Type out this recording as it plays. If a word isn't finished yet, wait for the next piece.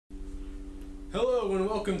Hello and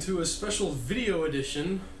welcome to a special video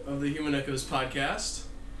edition of the Human Echoes podcast.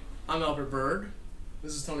 I'm Albert Berg.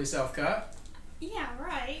 This is Tony Southcott. Yeah,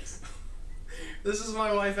 right. This is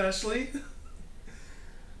my wife Ashley.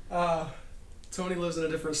 Tony lives in a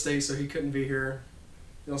different state, so he couldn't be here.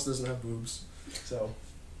 He also doesn't have boobs, so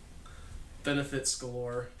benefits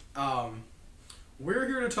galore. We're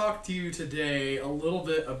here to talk to you today a little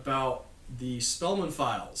bit about the Spellman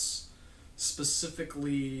Files,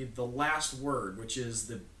 specifically The Last Word, which is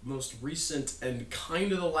the most recent and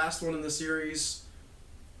kind of the last one in the series.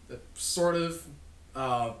 Sort of.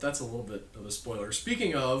 That's a little bit of a spoiler.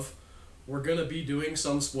 Speaking of, we're going to be doing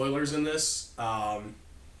some spoilers in this.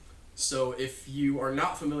 So if you are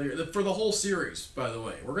not familiar, for the whole series, by the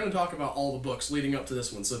way, we're going to talk about all the books leading up to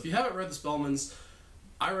this one. So if you haven't read the Spellmans,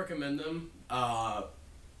 I recommend them. I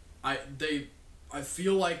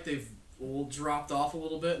feel like they've dropped off a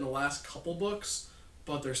little bit in the last couple books,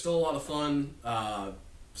 but they're still a lot of fun.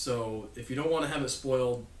 So if you don't want to have it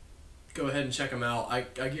spoiled, go ahead and check them out. I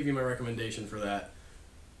give you my recommendation for that.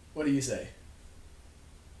 What do you say?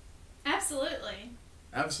 Absolutely.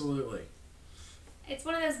 Absolutely. It's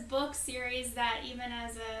one of those book series that even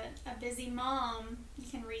as a busy mom,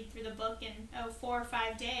 you can read through the book in 4 or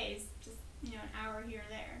 5 days, just an hour here or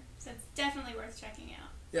there. So it's definitely worth checking out.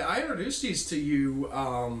 Yeah, I introduced these to you.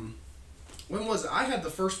 When was it? I had the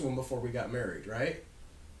first one before we got married, right?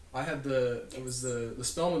 I had it was the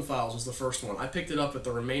Spellman Files was the first one. I picked it up at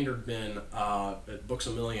the remainder bin at Books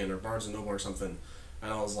A Million or Barnes & Noble or something,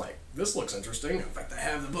 and I was like, this looks interesting. In fact, I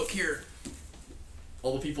have the book here.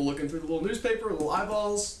 All the people looking through the little newspaper, little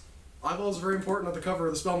eyeballs. Eyeballs are very important at the cover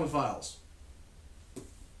of the Spellman Files.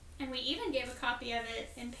 And we even gave a copy of it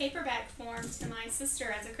in paperback form to my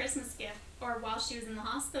sister as a Christmas gift, or while she was in the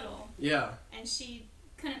hospital. Yeah. And she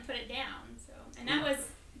couldn't put it down. And that was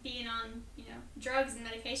being on, drugs and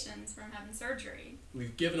medications from having surgery.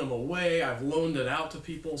 We've given them away. I've loaned it out to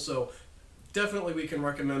people. So definitely we can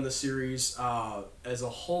recommend the series as a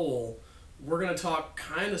whole. We're going to talk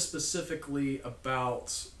kind of specifically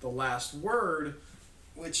about The Last Word,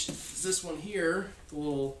 which is this one here, the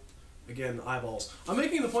little, again, eyeballs. I'm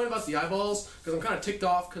making the point about the eyeballs because I'm kind of ticked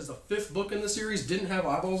off because the 5th book in the series didn't have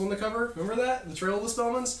eyeballs on the cover. Remember that? The Trail of the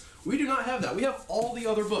Spellmans? We do not have that. We have all the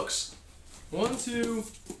other books. 1, 2,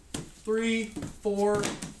 3, 4,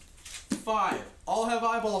 5. All have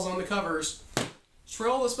eyeballs on the covers.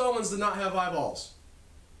 Trail of the Spellmans did not have eyeballs.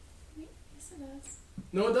 Yes, it does.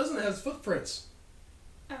 No, it doesn't. It has footprints.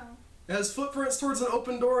 Oh. It has footprints towards an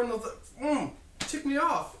open door, and tick me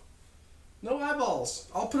off. No eyeballs.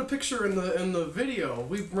 I'll put a picture in the video.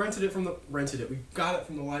 We rented it. We got it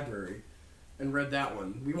from the library, and read that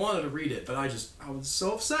one. We wanted to read it, but I was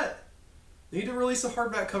so upset. They need to release a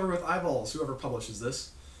hardback cover with eyeballs. Whoever publishes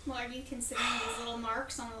this. Well, are you considering these little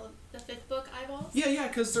marks on the 5th book eyeballs? Yeah,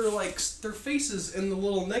 because they're their faces in the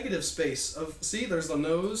little negative space of. See, there's the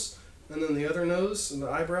nose. And then the other nose and the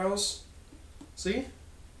eyebrows. See?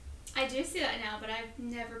 I do see that now, but I've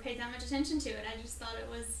never paid that much attention to it. I just thought it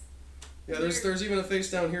was Yeah, there's even a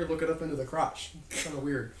face down here looking up into the crotch. Kind of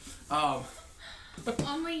weird.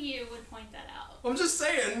 Only you would point that out. I'm just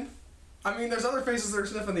saying. I mean, there's other faces that are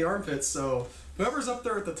sniffing the armpits, so whoever's up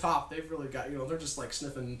there at the top, they've really got, they're just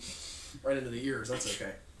sniffing right into the ears. That's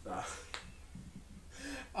okay.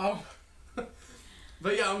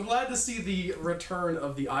 But yeah, I'm glad to see the return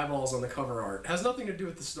of the eyeballs on the cover art. It has nothing to do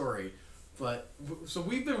with the story, but so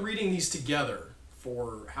we've been reading these together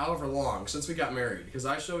for however long since we got married. Because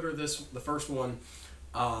I showed her the first one.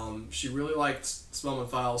 She really liked Spellman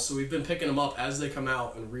Files, so we've been picking them up as they come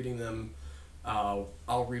out and reading them.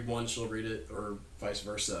 I'll read one, she'll read it, or vice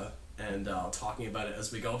versa, and talking about it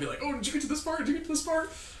as we go. I'll be like, "Oh, did you get to this part? Did you get to this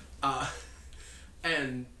part?"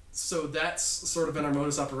 And so that's sort of been our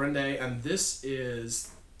modus operandi, and this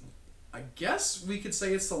is, I guess we could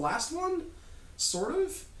say it's the last one, sort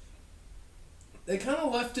of. They kind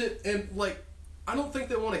of left it, and I don't think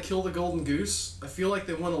they want to kill the golden goose. I feel like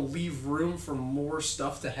they want to leave room for more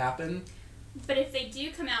stuff to happen. But if they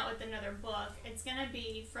do come out with another book, it's going to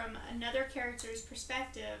be from another character's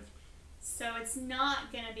perspective, so it's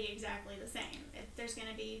not going to be exactly the same. There's going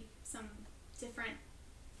to be some different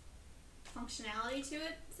functionality to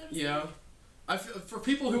it, so to speak. For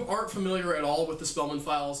people who aren't familiar at all with the Spellman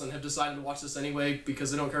Files and have decided to watch this anyway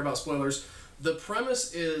because they don't care about spoilers, the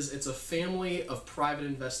premise is it's a family of private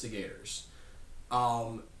investigators.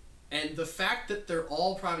 And the fact that they're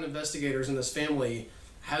all private investigators in this family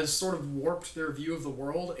has sort of warped their view of the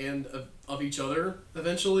world and of each other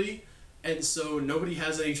eventually. And so nobody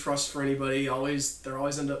has any trust for anybody. They're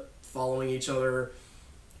always end up following each other.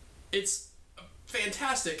 It's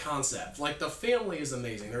fantastic concept. Like, the family is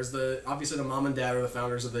amazing. There's obviously the mom and dad are the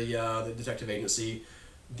founders of the detective agency.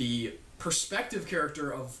 The perspective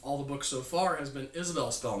character of all the books so far has been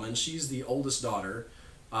Isabel Spellman. She's the oldest daughter.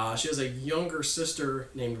 She has a younger sister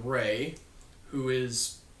named Ray, who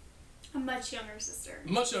is a much younger sister.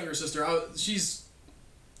 Much younger sister.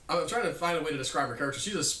 I'm trying to find a way to describe her character.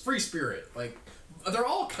 She's a free spirit. Like, they're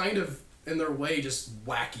all kind of, in their way, just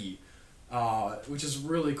wacky, which is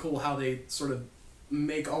really cool how they sort of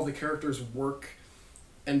make all the characters work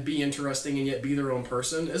and be interesting and yet be their own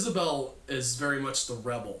person. Isabel is very much the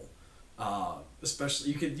rebel.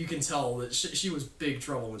 Especially, you can tell that she was big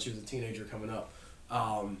trouble when she was a teenager coming up.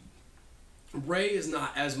 Ray is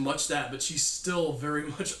not as much that, but she's still very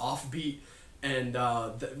much offbeat, and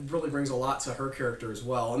that really brings a lot to her character as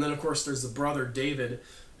well. And then, of course, there's the brother, David,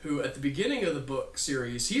 who at the beginning of the book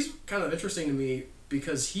series, he's kind of interesting to me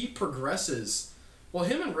because he progresses. Well,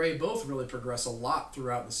 him and Ray both really progress a lot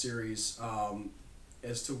throughout the series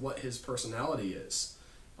as to what his personality is.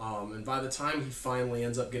 And by the time he finally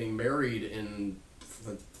ends up getting married in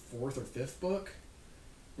the 4th or 5th book,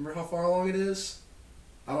 remember how far along it is?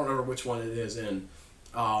 I don't remember which one it is in.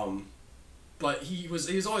 But he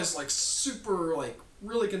was always like super, like,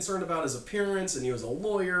 really concerned about his appearance, and he was a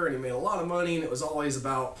lawyer, and he made a lot of money, and it was always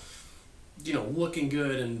about, looking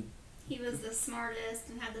good. And he was the smartest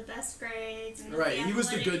and had the best grades. And right, he was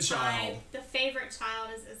the good child. The favorite child,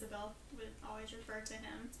 as Isabel would always refer to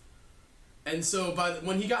him. And so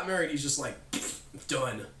when he got married, he's just like,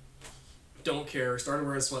 done. Don't care. Started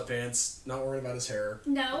wearing sweatpants, not worrying about his hair.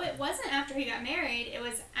 No, it wasn't after he got married. It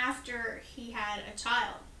was after he had a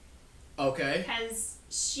child. Okay. Because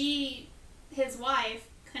his wife,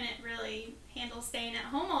 couldn't really handle staying at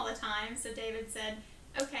home all the time, so David said,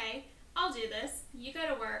 okay, I'll do this. You go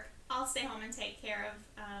to work. I'll stay home and take care of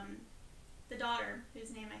the daughter,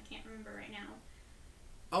 whose name I can't remember right now.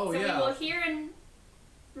 Oh, so yeah. We will hear and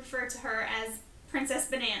refer to her as Princess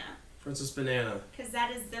Banana. Princess Banana. Because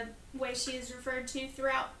that is the way she is referred to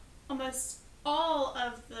throughout almost all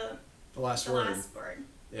of the last word.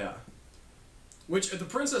 Yeah. Which, the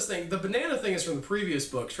princess thing, the banana thing is from the previous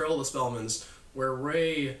book, Trail of the Spellmans, where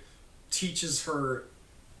Ray teaches her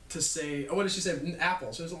to say, what did she say?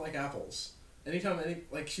 Apples. She doesn't like apples. Anytime,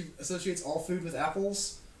 she associates all food with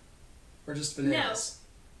apples? Or just bananas?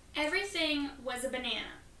 No. Everything was a banana.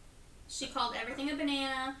 She called everything a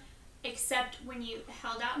banana, except when you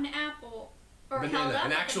held out an apple, or banana, held up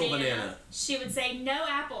an actual banana. She would say, no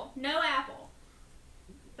apple, no apple.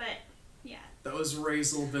 But, yeah. That was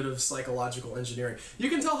Ray's little bit of psychological engineering.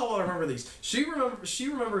 You can tell how well I remember these. She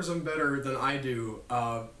remembers them better than I do,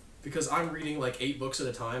 because I'm reading like 8 books at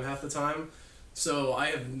a time half the time. So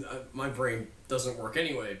my brain doesn't work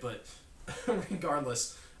anyway, but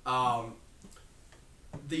regardless,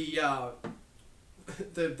 the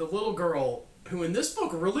little girl, who in this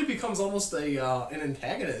book really becomes almost an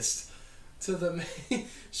antagonist to the main,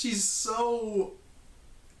 she's so,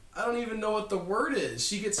 I don't even know what the word is.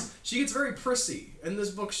 She gets very prissy. In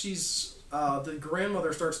this book, she's the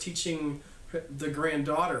grandmother starts teaching the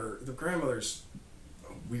granddaughter. The grandmother's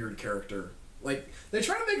a weird character. Like, they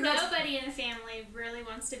try to make her... Nobody in the family really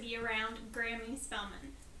wants to be around Grammy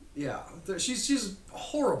Spellman. Yeah, she's a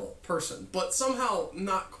horrible person, but somehow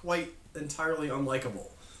not quite entirely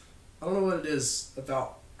unlikable. I don't know what it is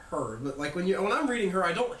about her, but like when I'm reading her,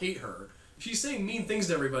 I don't hate her. She's saying mean things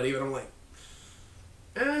to everybody, but I'm like,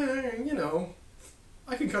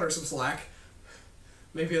 I can cut her some slack.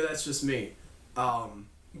 Maybe that's just me.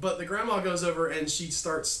 But the grandma goes over and she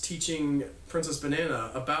starts teaching Princess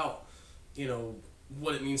Banana about,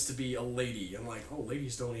 what it means to be a lady. I'm like, oh,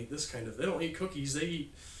 ladies don't eat this kind of... They don't eat cookies. They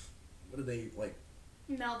eat... What do they, like...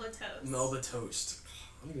 Melba toast. Melba toast.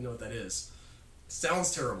 I don't even know what that is.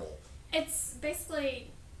 Sounds terrible. It's basically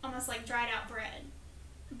almost like dried out bread.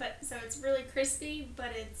 So it's really crispy,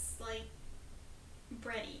 but it's like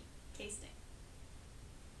bready tasting.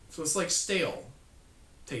 So it's like stale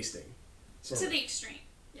tasting. To the extreme,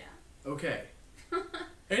 yeah. Okay.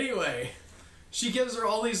 Anyway, she gives her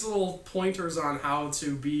all these little pointers on how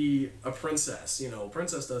to be a princess.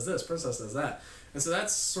 Princess does this, princess does that. And so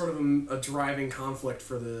that's sort of a driving conflict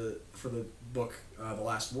for the book, The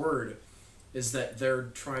Last Word, is that they're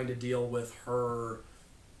trying to deal with her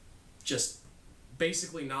just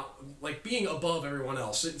basically not, like, being above everyone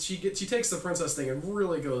else. She takes the princess thing and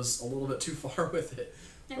really goes a little bit too far with it.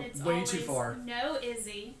 And it's way always too far. No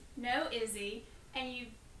Izzy, and you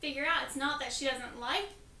figure out it's not that she doesn't like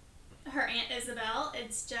her Aunt Isabel,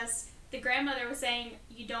 it's just the grandmother was saying,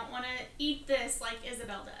 you don't want to eat this like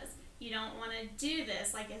Isabel does. You don't want to do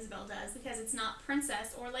this like Isabel does because it's not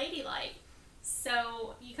princess or ladylike.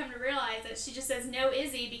 So you come to realize that she just says no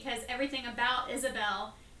Izzy because everything about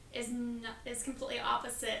Isabel is completely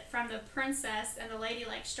opposite from the princess and the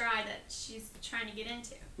ladylike stride that she's trying to get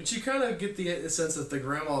into. But you kind of get the sense that the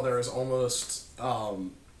grandma there is almost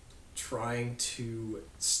trying to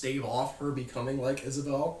stave off her becoming like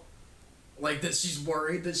Isabel. Like, that she's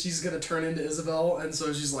worried that she's going to turn into Isabel, and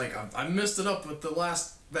so she's like, I messed it up with the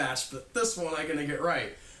last batch, but this one I'm going to get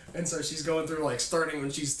right. And so she's going through, like, starting when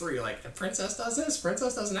she's 3, like, the princess does this,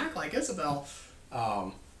 princess doesn't act like Isabel.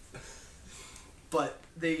 But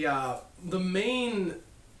the main,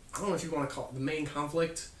 I don't know if you want to call it, the main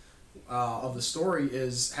conflict of the story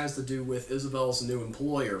has to do with Isabel's new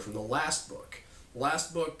employer from the last book.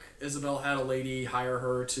 Last book, Isabel had a lady hire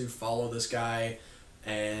her to follow this guy,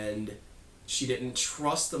 and she didn't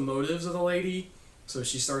trust the motives of the lady, so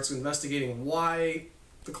she starts investigating why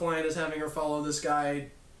the client is having her follow this guy,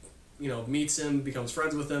 meets him, becomes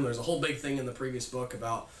friends with him. There's a whole big thing in the previous book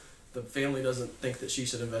about the family doesn't think that she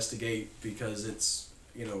should investigate because it's,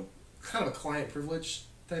 kind of a client privilege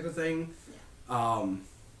type of thing. Yeah.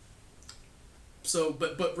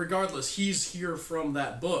 But regardless, he's here from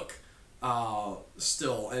that book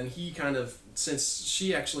still, and he kind of, since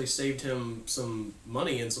she actually saved him some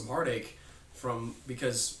money and some heartache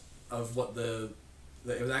because of what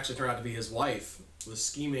it was actually turned out to be his wife was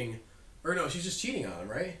scheming, or no, she's just cheating on him,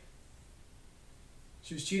 right?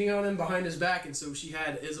 She was cheating on him behind his back, and so she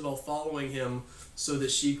had Isabel following him so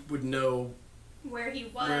that she would know where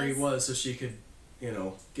he was, so she could,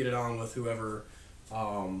 get it on with whoever,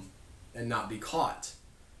 and not be caught.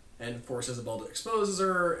 And of course, Isabel exposes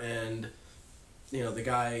her, and the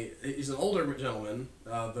guy, he's an older gentleman.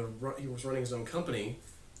 He was running his own company,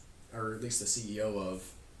 or at least the CEO of.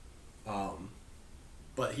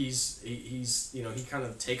 But he kind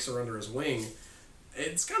of takes her under his wing.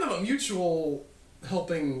 It's kind of a mutual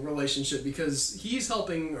helping relationship because he's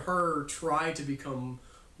helping her try to become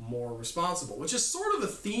more responsible, which is sort of a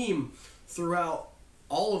theme throughout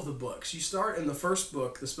all of the books. You start in the first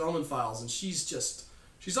book, the Spellman Files, and she's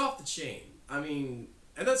off the chain. I mean,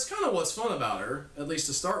 and that's kind of what's fun about her, at least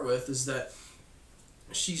to start with, is that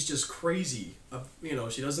she's just crazy.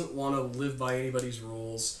 She doesn't want to live by anybody's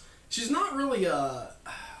rules. She's not really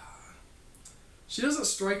she doesn't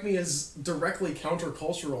strike me as directly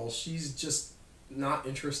countercultural. She's just not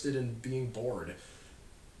interested in being bored.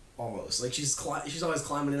 Almost. Like, she's always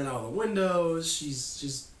climbing in and out of the windows.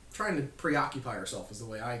 She's trying to preoccupy herself is the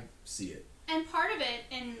way I see it. And part of it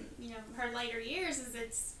in, her later years is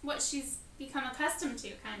it's what she's become accustomed to,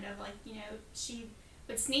 kind of. Like, she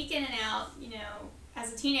would sneak in and out,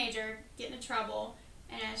 as a teenager, get into trouble.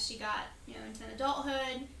 And as she got, into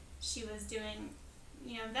adulthood, she was doing,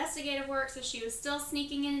 investigative work, so she was still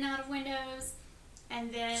sneaking in and out of windows.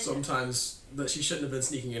 And then... sometimes that she shouldn't have been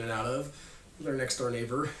sneaking in and out of. Their next-door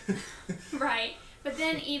neighbor. Right. But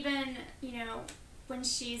then even, when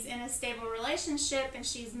she's in a stable relationship and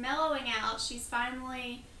she's mellowing out, she's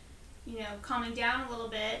finally, calming down a little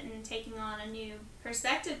bit and taking on a new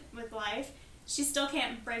perspective with life, she still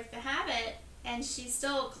can't break the habit, and she's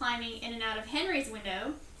still climbing in and out of Henry's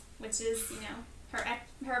window, which is,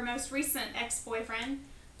 her most recent ex-boyfriend.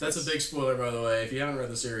 That's a big spoiler, by the way. If you haven't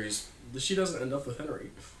read the series, she doesn't end up with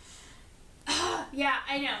Henry. Yeah,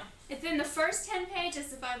 I know. It's in the first 10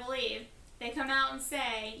 pages, if I believe. They come out and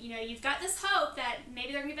say, you've got this hope that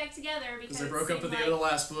maybe they're going to get back together because they broke up at the end of the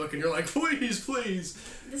last book, and you're like, please.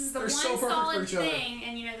 This is the one solid thing,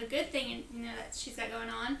 and the good thing, that she's got going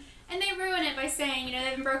on. And they ruin it by saying,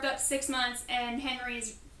 they've been broke up 6 months, and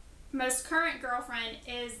Henry's most current girlfriend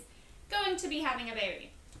is going to be having a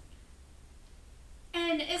baby.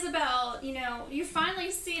 And Isabel, you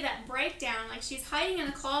finally see that breakdown. Like, she's hiding in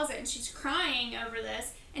the closet and she's crying over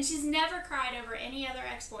this, and she's never cried over any other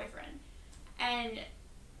ex-boyfriend. And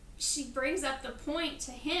she brings up the point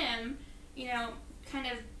to him, kind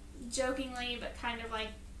of jokingly, but kind of like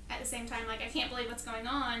at the same time, like, I can't believe what's going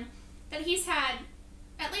on, that he's had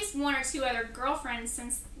at least 1 or 2 other girlfriends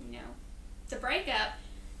since, the breakup,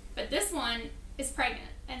 but this one is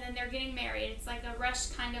pregnant, and then they're getting married. It's like a rush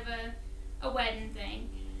kind of a wedding thing.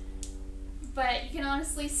 But you can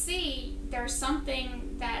honestly see there's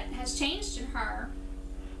something that has changed in her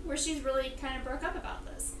where she's really kind of broke up about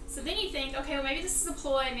this. So then you think, okay, well, maybe this is a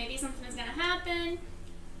ploy, maybe something is going to happen.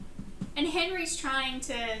 And Henry's trying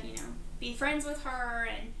to, be friends with her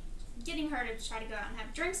and getting her to try to go out and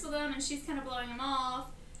have drinks with him, and she's kind of blowing him off.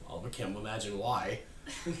 Well, I can't imagine why.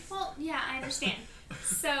 Well, yeah, I understand.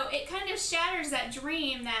 So it kind of shatters that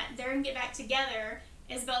dream that they're going to get back together.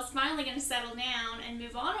 Isabel's finally going to settle down and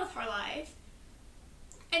move on with her life.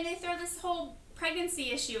 And they throw this whole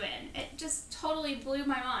pregnancy issue in. It just totally blew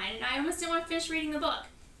my mind, and I almost didn't want to finish reading the book,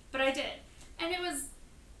 but I did, and it was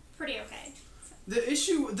pretty okay.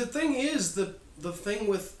 So. The thing is, the thing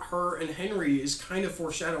with her and Henry is kind of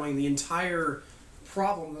foreshadowing the entire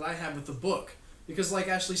problem that I have with the book. Because like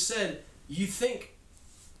Ashley said, you think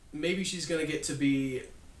maybe she's going to get to be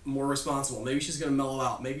more responsible. Maybe she's going to mellow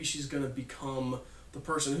out. Maybe she's going to become the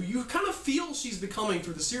person who you kind of feel she's becoming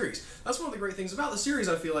through the series. That's one of the great things about the series,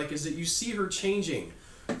 I feel like, is that you see her changing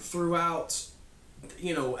throughout,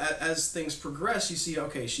 you know, as things progress. You see,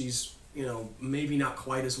 okay, she's, you know, maybe not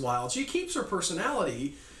quite as wild. She keeps her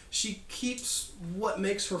personality. She keeps what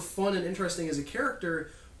makes her fun and interesting as a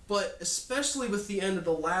character, but especially with the end of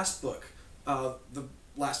the last book, the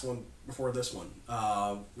last one before this one,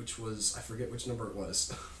 which was, I forget which number it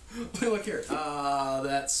was. Let me look here. I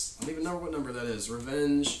don't even know what number that is.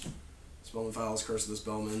 Revenge, Spellman Files, Curse of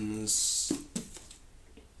the Spellmans.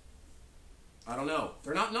 I don't know.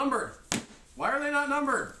 They're not numbered. Why are they not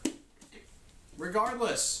numbered?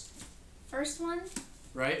 Regardless. First one?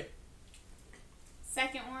 Right?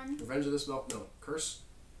 Second one? Revenge of the Spell... No. Curse?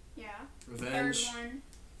 Yeah. Revenge. Third one.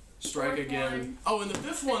 Strike Fourth Again. one. Oh, and the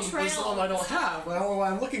fifth one was the one I don't have. I don't know why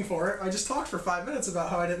I'm looking for it. I just talked for 5 minutes about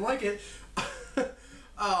how I didn't like it.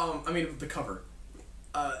 I mean, the cover.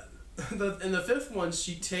 In the fifth one,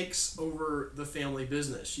 she takes over the family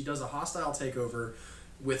business. She does a hostile takeover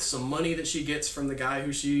with some money that she gets from the guy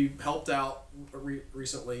who she helped out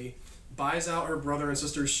recently, buys out her brother and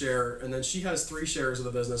sister's share, and then she has 3 shares of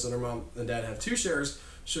the business, and her mom and dad have 2 shares,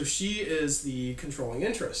 so she is the controlling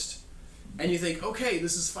interest. And you think, okay,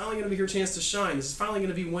 this is finally going to be her chance to shine. This is finally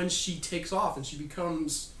going to be when she takes off and she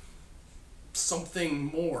becomes something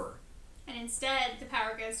more. And instead, the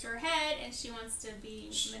power goes to her head, and she wants to be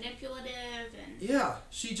manipulative and... Yeah,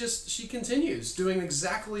 she continues doing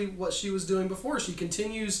exactly what she was doing before. She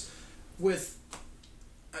continues with...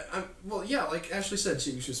 well, yeah, like Ashley said,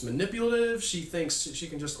 she's just manipulative. She thinks she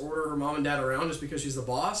can just order her mom and dad around just because she's the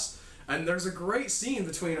boss. And there's a great scene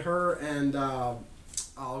between her and...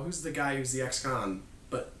 who's the guy who's the ex-con?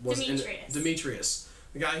 But was Demetrius. Demetrius.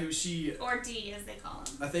 The guy who she... Or D, as they call him.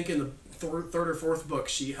 I think in the third or fourth book,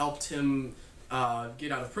 she helped him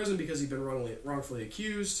get out of prison because he'd been wrongfully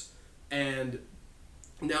accused, and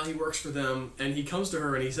now he works for them, and he comes to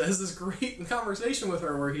her and he says this great conversation with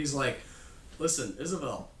her where he's like, listen,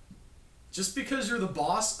 Isabel, just because you're the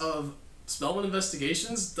boss of Spellman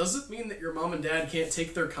Investigations doesn't mean that your mom and dad can't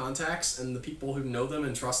take their contacts and the people who know them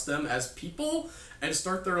and trust them as people and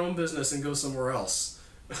start their own business and go somewhere else.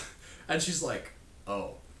 And she's like,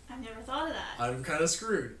 oh. I've never thought of that. I'm kind of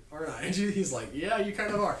screwed, aren't I? And he's like, yeah, you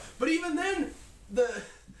kind of are. But even then,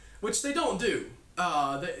 which they don't do.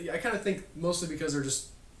 I kind of think mostly because they're just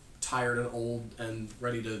tired and old and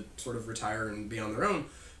ready to sort of retire and be on their own.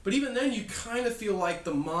 But even then, you kind of feel like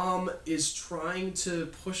the mom is trying to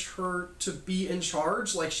push her to be in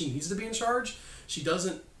charge, like she needs to be in charge. She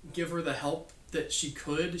doesn't give her the help that she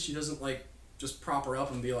could. She doesn't, like, just prop her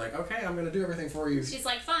up and be like, okay, I'm going to do everything for you. She's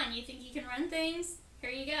like, fine, you think you can run things? Here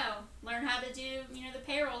you go. Learn how to do, the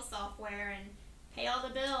payroll software and pay all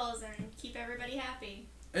the bills and keep everybody happy.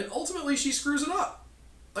 And ultimately, she screws it up.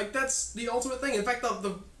 Like, that's the ultimate thing. In fact,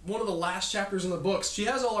 one of the last chapters in the books, she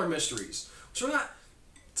has all her mysteries. Which are not...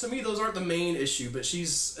 To me, those aren't the main issue, but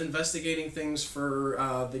she's investigating things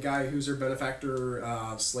for the guy who's her benefactor,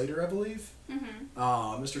 Slater, I believe. Mm-hmm.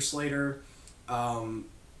 Mr. Slater.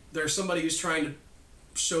 There's somebody who's trying to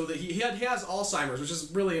show that he has Alzheimer's, which is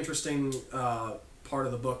a really interesting part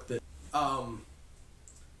of the book. That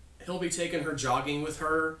he'll be taking her jogging with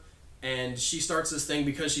her, and she starts this thing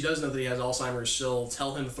because she does know that he has Alzheimer's. She'll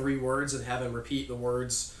tell him 3 words and have him repeat the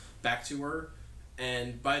words back to her.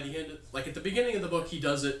 And by the end, like at the beginning of the book, he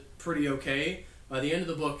does it pretty okay. By the end of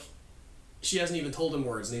the book, she hasn't even told him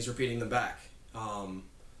words, and he's repeating them back.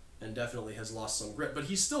 And definitely has lost some grip. But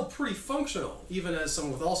he's still pretty functional, even as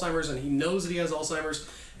someone with Alzheimer's, and he knows that he has Alzheimer's,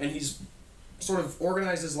 and he's sort of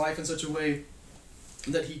organized his life in such a way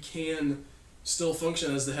that he can still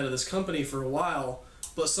function as the head of this company for a while,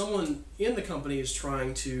 but someone in the company is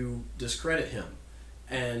trying to discredit him.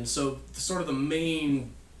 And so sort of the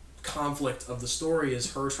main conflict of the story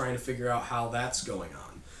is her trying to figure out how that's going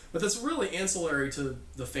on. But that's really ancillary to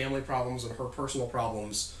the family problems and her personal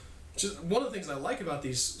problems. Just one of the things I like about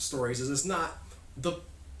these stories is it's not the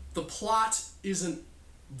plot isn't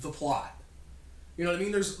the plot. You know what I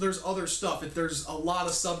mean? There's other stuff. There's a lot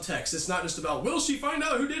of subtext. It's not just about, will she find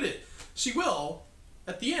out who did it? She will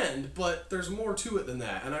at the end, but there's more to it than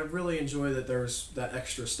that. And I really enjoy that there's that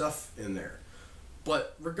extra stuff in there.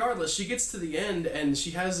 But regardless, she gets to the end and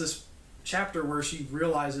she has this chapter where she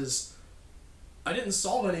realizes, I didn't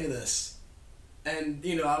solve any of this. and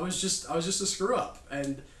I was just a screw up,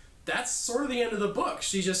 and that's sort of the end of the book.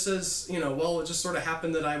 She just says, well, it just sort of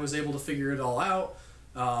happened that I was able to figure it all out.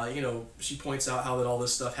 She points out how that all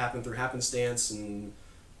this stuff happened through happenstance, and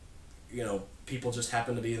people just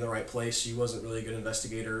happened to be in the right place. She wasn't really a good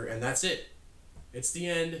investigator, and that's it. It's the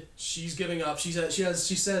end. She's giving up. She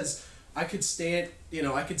says, I could stay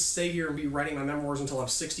here and be writing my memoirs until I'm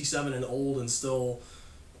 67 and old and still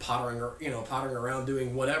pottering around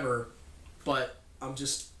doing whatever, but I'm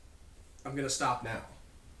gonna stop now.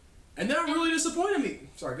 And that really disappointed me.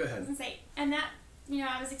 Sorry, go ahead. I was gonna say, and that,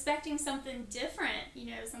 I was expecting something different,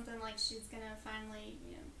 something like she's gonna finally,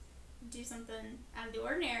 do something out of the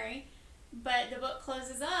ordinary, but the book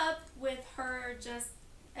closes up with her just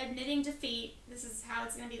admitting defeat. This is how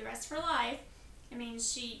it's gonna be the rest of her life. I mean,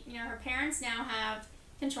 she, her parents now have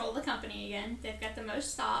control of the company again. They've got the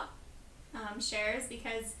most stock shares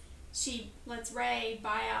because she lets Ray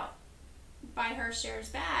buy her shares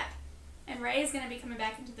back, and Ray is going to be coming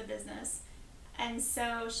back into the business. And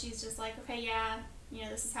so she's just like, okay, yeah,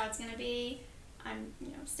 this is how it's going to be. I'm,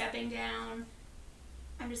 stepping down.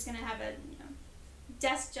 I'm just going to have a,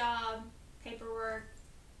 desk job, paperwork,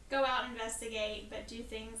 go out and investigate, but do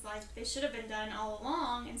things like they should have been done all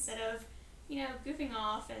along instead of, goofing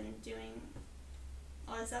off and doing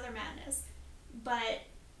all this other madness. But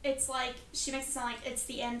it's like, she makes it sound like it's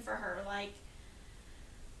the end for her, like,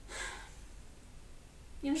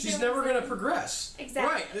 she's never going to progress.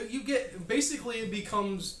 Exactly. Right. Basically it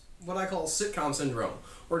becomes what I call sitcom syndrome,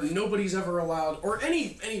 or nobody's ever allowed, or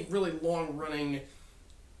any really long-running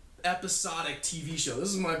episodic TV show. This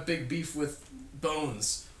is my big beef with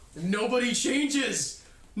Bones. Nobody changes.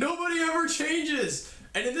 Nobody ever changes.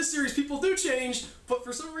 And in this series, people do change, but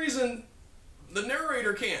for some reason, the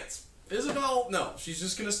narrator can't. Isabel, no, she's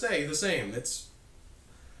just gonna stay the same.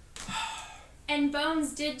 And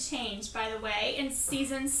Bones did change, by the way, in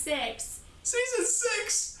season 6. Season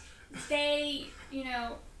 6! They,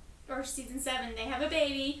 or season 7, they have a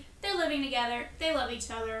baby, they're living together, they love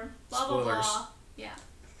each other, blah, Spoilers. blah, blah. Yeah.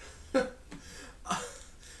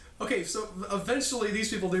 Okay, so eventually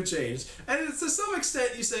these people do change. And to some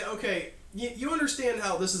extent you say, okay, you understand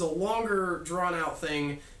how this is a longer, drawn-out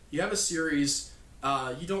thing. You have a series.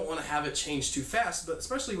 You don't want to have it change too fast, but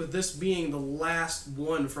especially with this being the last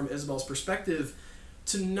one from Isabel's perspective,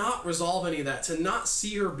 to not resolve any of that, to not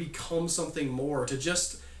see her become something more, to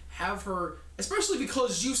just have her, especially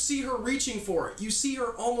because you see her reaching for it. You see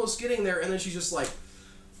her almost getting there, and then she's just like,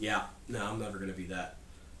 yeah, no, I'm never going to be that.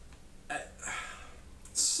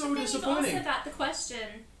 It's so disappointing. You've also got the question,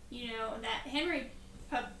 that Henry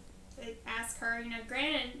asked her,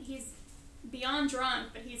 granted, he's beyond drunk,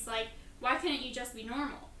 but he's like, why couldn't you just be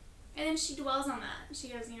normal? And then she dwells on that. She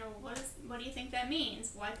goes, what do you think that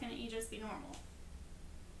means? Why couldn't you just be normal?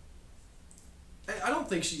 I don't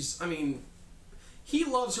think he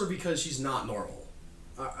loves her because she's not normal.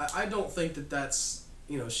 I don't think that's,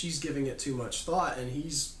 she's giving it too much thought, and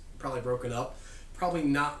he's probably broken up, probably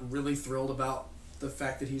not really thrilled about the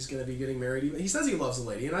fact that he's going to be getting married. He says he loves the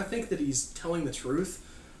lady, and I think that he's telling the truth,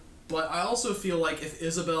 but I also feel like if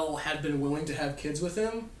Isabel had been willing to have kids with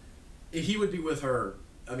him, he would be with her,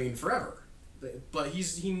 forever. But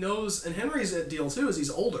he knows, and Henry's deal too is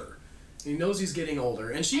he's older. He knows he's getting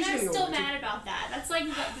older, and she's getting older. I'm still mad about that. That's like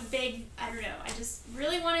the big, I don't know, I just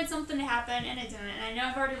really wanted something to happen, and it didn't. And I know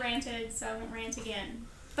I've already ranted, so I won't rant again.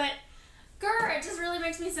 But, it just really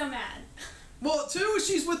makes me so mad. Well, too,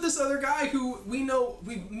 she's with this other guy who we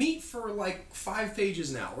meet for like 5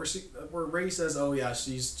 pages now, where Ray says, oh yeah,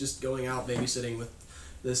 she's just going out babysitting with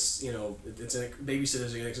this,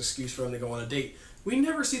 babysitter's an excuse for them to go on a date. We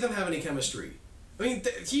never see them have any chemistry.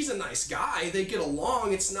 He's a nice guy. They get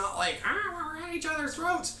along. It's not like, we're at each other's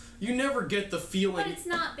throats. You never get the feeling. But it's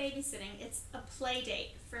not babysitting. It's a play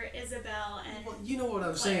date for Isabel and Well, you know what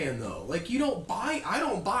I'm Claire. saying, though. Like, I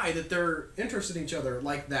don't buy that they're interested in each other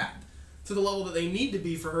like that, to the level that they need to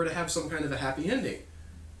be for her to have some kind of a happy ending.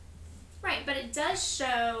 Right, but it does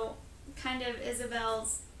show kind of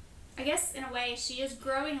Isabel's, I guess in a way she is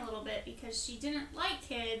growing a little bit because she didn't like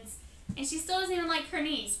kids, and she still doesn't even like her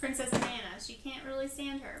niece, Princess Amanda. She can't really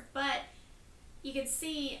stand her. But you could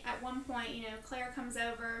see at one point, Claire comes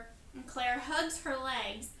over, and Claire hugs her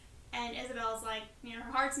legs, and Isabel's like,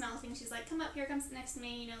 her heart's melting. She's like, come up here, come sit next to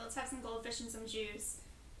me, let's have some goldfish and some juice,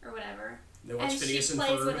 or whatever. They watch Phineas and Ferb.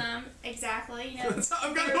 she plays with them. Exactly.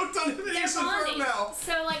 I've got hooked on Phineas and Ferb now.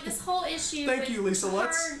 So, this whole issue Thank you, Lisa with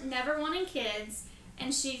Lutz. her never wanting kids,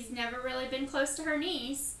 and she's never really been close to her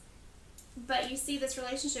niece, but you see this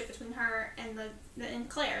relationship between her and and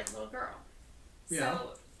Claire, the little girl. Yeah.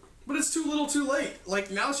 So, But it's too little too late.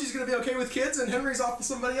 Like, now she's going to be okay with kids, and Henry's off with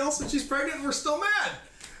somebody else, and she's pregnant, and we're still mad.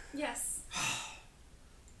 Yes.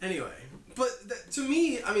 Anyway, but to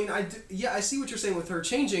me, I mean, I see what you're saying with her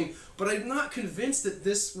changing, but I'm not convinced that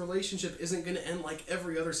this relationship isn't going to end like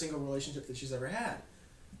every other single relationship that she's ever had.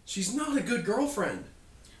 She's not a good girlfriend.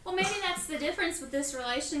 Well, maybe that's the difference with this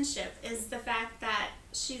relationship, is the fact that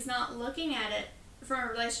she's not looking at it from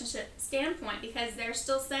a relationship standpoint, because they're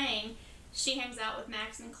still saying she hangs out with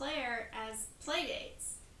Max and Claire as play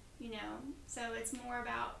dates, you know? So it's more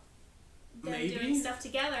about them doing stuff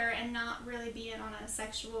together and not really being on a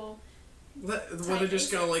sexual Were they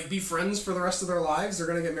just going to, like, be friends for the rest of their lives? They're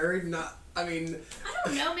going to get married? Not, I mean... I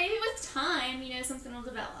don't know. Maybe with time, you know, something will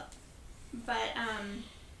develop. But,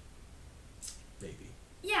 Maybe.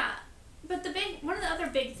 Yeah. But one of the other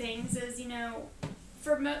big things is, you know,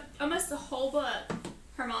 for almost the whole book,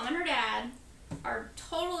 her mom and her dad are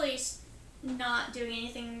totally not doing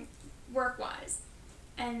anything work-wise.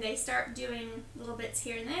 And they start doing little bits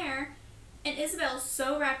here and there. And Isabel's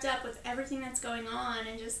so wrapped up with everything that's going on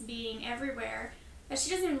and just being everywhere that she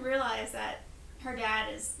doesn't even realize that her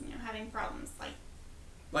dad is, you know, having problems,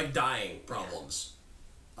 like dying problems.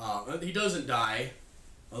 Yeah. He doesn't die.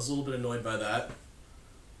 I was a little bit annoyed by that.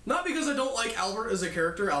 Not because I don't like Albert as a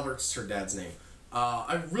character. Albert's her dad's name.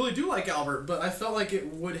 I really do like Albert, but I felt like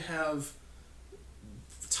it would have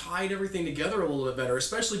tied everything together a little bit better,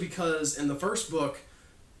 especially because in the first book,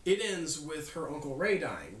 it ends with her Uncle Ray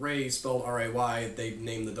dying. Ray, spelled R-A-Y. They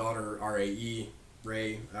named the daughter R-A-E,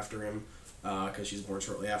 Ray, after him, because she's born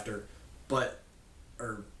shortly after. But,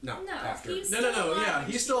 or, not after. He's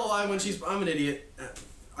he's still alive when she's... I'm an idiot.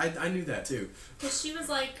 I knew that, too. Because she was,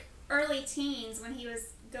 like, early teens when he was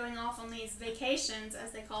going off on these vacations,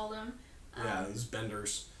 as they called them. Yeah, these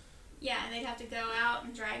benders. Yeah, and they'd have to go out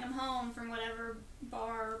and drag him home from whatever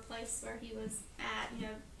bar or place where he was at, you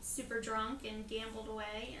know, super drunk and gambled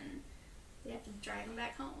away, and they have to drag him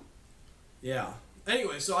back home. Yeah.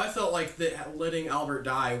 Anyway, so I felt like that letting Albert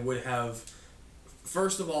die would have,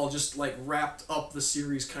 first of all, just like wrapped up the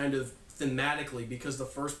series kind of thematically, because the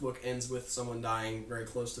first book ends with someone dying very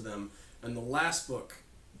close to them, and the last book,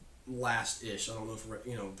 last-ish, I don't know if,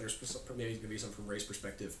 you know, there's maybe going to be some from Ray's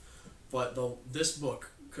perspective, but this book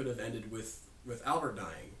could have ended with Albert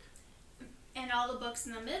dying. And all the books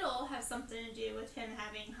in the middle have something to do with him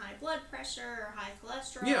having high blood pressure or high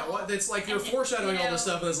cholesterol. Yeah, well, it's like they're foreshadowing all this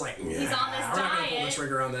stuff, and it's like, he's on this diet. We're not going to pull the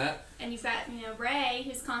trigger on that. And you've got, you know, Ray,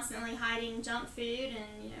 who's constantly hiding junk food,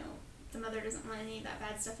 and, you know, the mother doesn't want any of that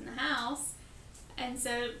bad stuff in the house. And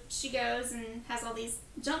so she goes and has all these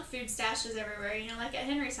junk food stashes everywhere. You know, like at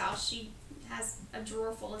Henry's house, she has a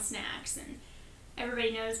drawer full of snacks, and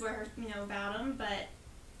everybody knows where her, you know, about them. But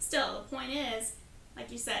still, the point is,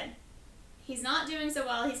 like you said, he's not doing so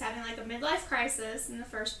well. He's having like a midlife crisis in the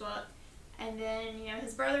first book, and then, you know,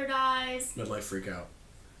 his brother dies. Midlife freak out.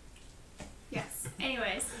 Yes.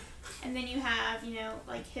 Anyways, and then you have, you know,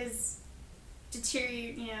 like his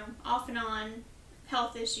you know, off and on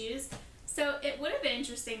health issues. So it would have been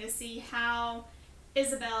interesting to see how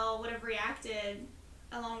Isabel would have reacted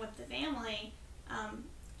along with the family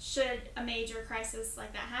should a major crisis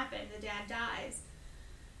like that happen. The dad dies.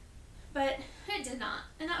 But it did not.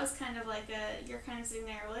 And that was kind of like you're kind of sitting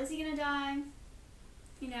there, well, is he going to die?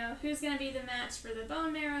 You know, who's going to be the match for the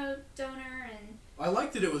bone marrow donor? And I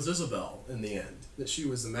liked that it was Isabel in the end, that she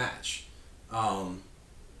was the match.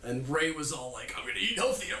 And Ray was all like, I'm going to eat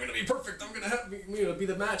healthy, I'm going to be perfect, I'm going to be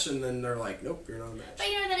the match. And then they're like, nope, you're not a match. But,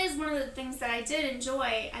 you know, that is one of the things that I did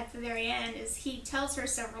enjoy at the very end, is he tells her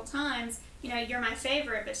several times, you know, you're my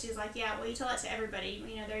favorite. But she's like, yeah, well, you tell that to everybody.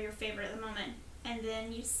 You know, they're your favorite at the moment. And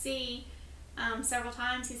then you see several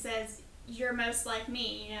times he says, you're most like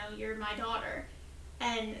me, you know, you're my daughter.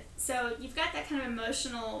 And so you've got that kind of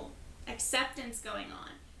emotional acceptance going on.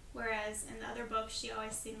 Whereas in the other books, she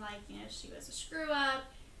always seemed like, you know, she was a screw-up.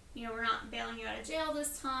 You know, we're not bailing you out of jail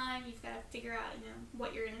this time. You've got to figure out, you know,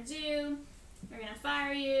 what you're going to do. They're going to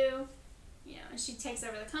fire you. You know, and she takes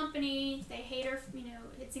over the company. They hate her, you know,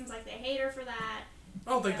 it seems like they hate her for that. I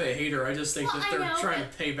don't think they hate her. I just think that they're trying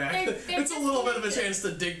to pay back. It's a little bit of a chance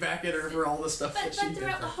to dig back at her for all the stuff that she did. But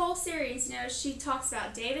throughout the whole series, you know, she talks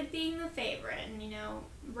about David being the favorite, and, you know,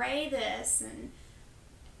 Ray this, and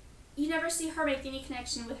you never see her make any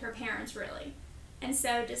connection with her parents, really. And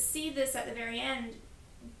so to see this at the very end,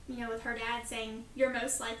 you know, with her dad saying, you're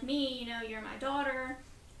most like me, you know, you're my daughter,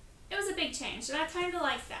 it was a big change, and I kind of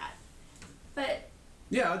liked that. But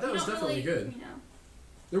yeah, that was definitely good. You know,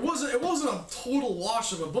 it wasn't a total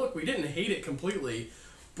wash of a book. We didn't hate it completely,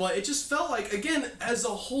 But it just felt like, again, as a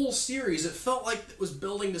whole series, it felt like it was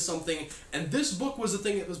building to something, and this book was the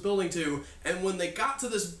thing it was building to. And when they got to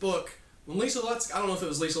this book, when Lisa Lutz, I don't know if it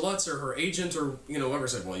was Lisa Lutz or her agent or, whoever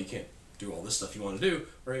said, well, you can't do all this stuff you want to do,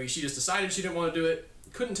 or maybe she just decided she didn't want to do it,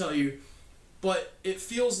 couldn't tell you, but it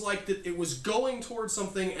feels like that it was going towards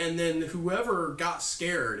something, and then whoever got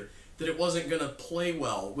scared that it wasn't going to play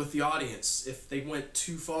well with the audience if they went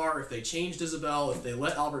too far, if they changed Isabel, if they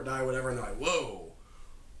let Albert die, whatever, and they're like, whoa.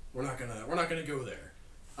 We're not gonna go there,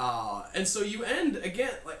 and so you end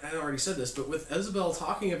again. Like I already said this, but with Isabel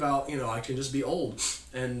talking about I can just be old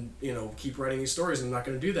and keep writing these stories and I'm not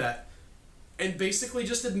gonna do that, and basically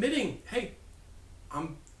just admitting, hey,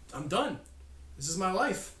 I'm done. This is my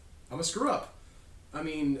life. I'm a screw up. I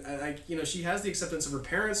mean, she has the acceptance of her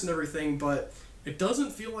parents and everything, but it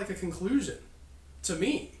doesn't feel like a conclusion to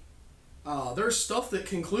me. There's stuff that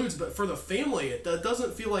concludes, but for the family, it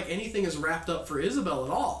doesn't feel like anything is wrapped up for Isabel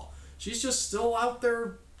at all. She's just still out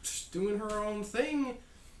there doing her own thing,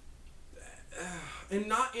 and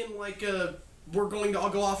not in like a we're going to all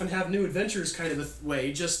go off and have new adventures kind of a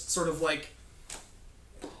way, just sort of like...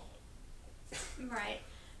 Right.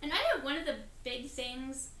 And I know one of the big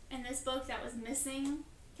things in this book that was missing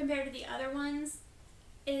compared to the other ones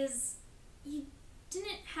is you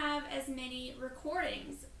didn't have as many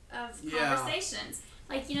recordings of conversations.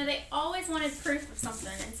 Like, they always wanted proof of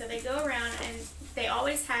something, and so they go around and they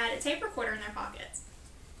always had a tape recorder in their pockets.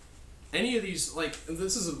 Any of these, like,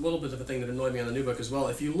 this is a little bit of a thing that annoyed me on the new book as well.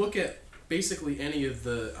 If you look at basically any of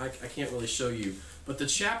the, I can't really show you, but the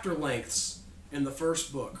chapter lengths in the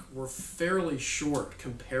first book were fairly short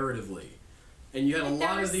comparatively. And you had a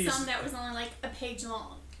lot of these... There were some that was only like a page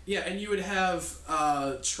long. Yeah, and you would have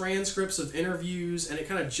transcripts of interviews, and it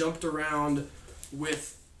kind of jumped around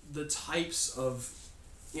with the types of,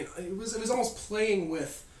 it was almost playing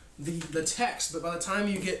with the text, but by the time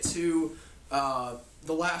you get to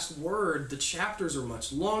the last word, the chapters are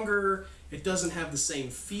much longer, it doesn't have the same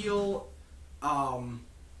feel, and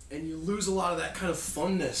you lose a lot of that kind of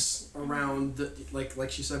funness around,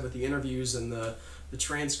 like she said, with the interviews and the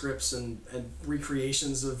transcripts and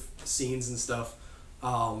recreations of scenes and stuff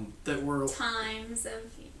that were... Times of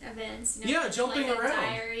events, jumping like around.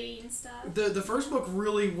 Diary and stuff. The first book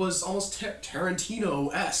really was almost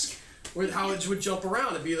Tarantino-esque with how it would jump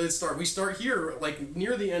around. We start here, like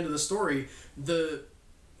near the end of the story. The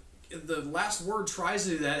last word tries to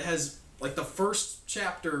do that. It has like the first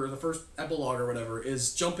chapter or the first epilogue or whatever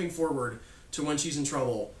is jumping forward to when she's in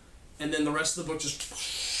trouble, and then the rest of the book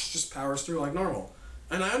just powers through like normal.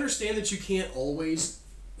 And I understand that you can't always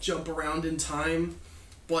jump around in time,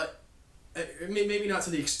 but maybe not to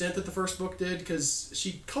the extent that the first book did, because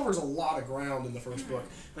she covers a lot of ground in the first book,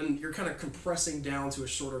 and you're kind of compressing down to a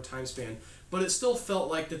shorter time span. But it still felt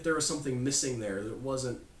like that there was something missing there, that it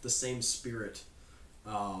wasn't the same spirit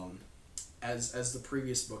as the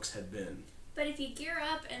previous books had been. But if you gear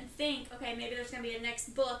up and think, okay, maybe there's going to be a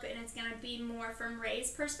next book, and it's going to be more from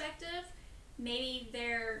Ray's perspective, maybe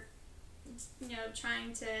they're,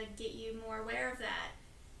 trying to get you more aware of that.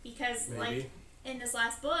 Because, like, in this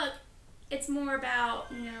last book, it's more about,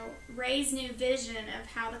 Ray's new vision of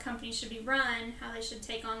how the company should be run, how they should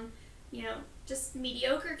take on, just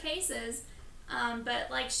mediocre cases. But,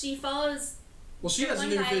 like, she follows... Well, she has a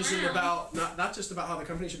new vision about, not just about how the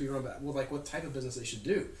company should be run, but, like, what type of business they should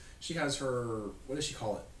do. She has her, what does she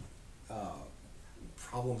call it?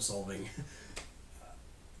 Problem solving.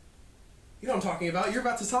 You know what I'm talking about. You're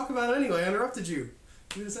about to talk about it anyway. I interrupted you.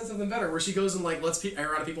 You would have said something better, where she goes and like lets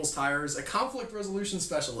air out of people's tires. A conflict resolution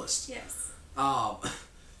specialist. Yes.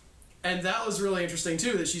 And that was really interesting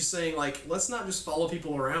too. That she's saying like, let's not just follow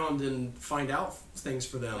people around and find out things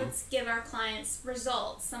for them. Let's give our clients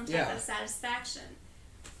results, some type of satisfaction.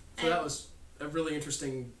 So that was a really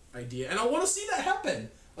interesting idea, and I want to see that happen.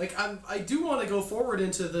 Like I do want to go forward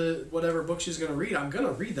into the whatever book she's going to read. I'm going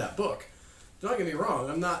to read that book. Don't get me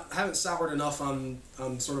wrong. I haven't soured enough on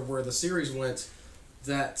sort of where the series went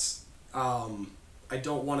that I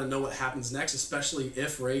don't want to know what happens next, especially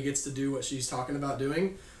if Ray gets to do what she's talking about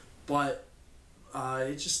doing. But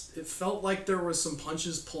it felt like there was some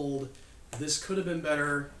punches pulled. This could have been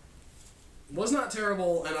better. Was not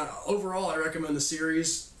terrible, and overall I recommend the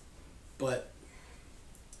series, but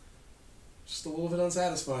just a little bit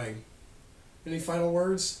unsatisfying. Any final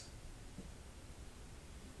words?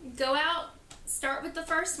 Go out. Start with the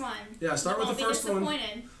first one. Yeah, start with the first one.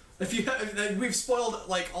 Disappointed. If you have, we've spoiled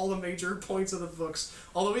like all the major points of the books,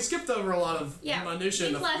 although we skipped over a lot of minutia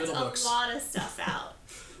in the middle books. We left a lot of stuff out,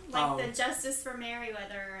 like the Justice for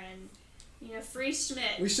Merryweather and Free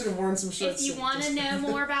Schmidt. We should have worn some shirts. If you want to know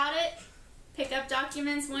more about it, pick up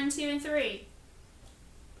documents 1, 2, and 3.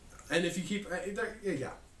 And if you keep,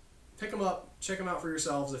 yeah, pick them up, check them out for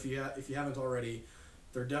yourselves if you haven't already.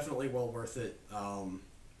 They're definitely well worth it.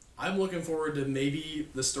 I'm looking forward to maybe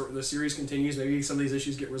the series continues. Maybe some of these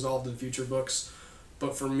issues get resolved in future books.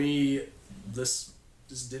 But for me, this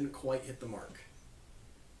just didn't quite hit the mark.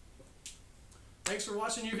 Thanks for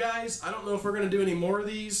watching, you guys. I don't know if we're going to do any more of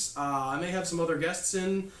these. I may have some other guests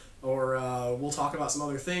in, or we'll talk about some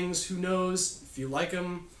other things. Who knows? If you like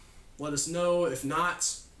them, let us know. If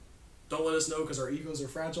not, don't let us know because our egos are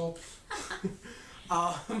fragile.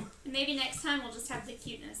 Maybe next time we'll just have the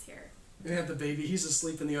cuteness here. We have the baby. He's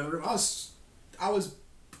asleep in the other room. I was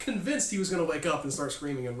convinced he was going to wake up and start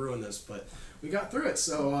screaming and ruin this, but we got through it.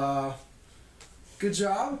 So, good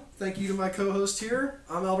job. Thank you to my co-host here.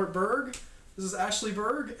 I'm Albert Berg. This is Ashley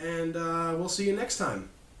Berg, and we'll see you next time.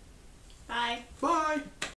 Bye. Bye.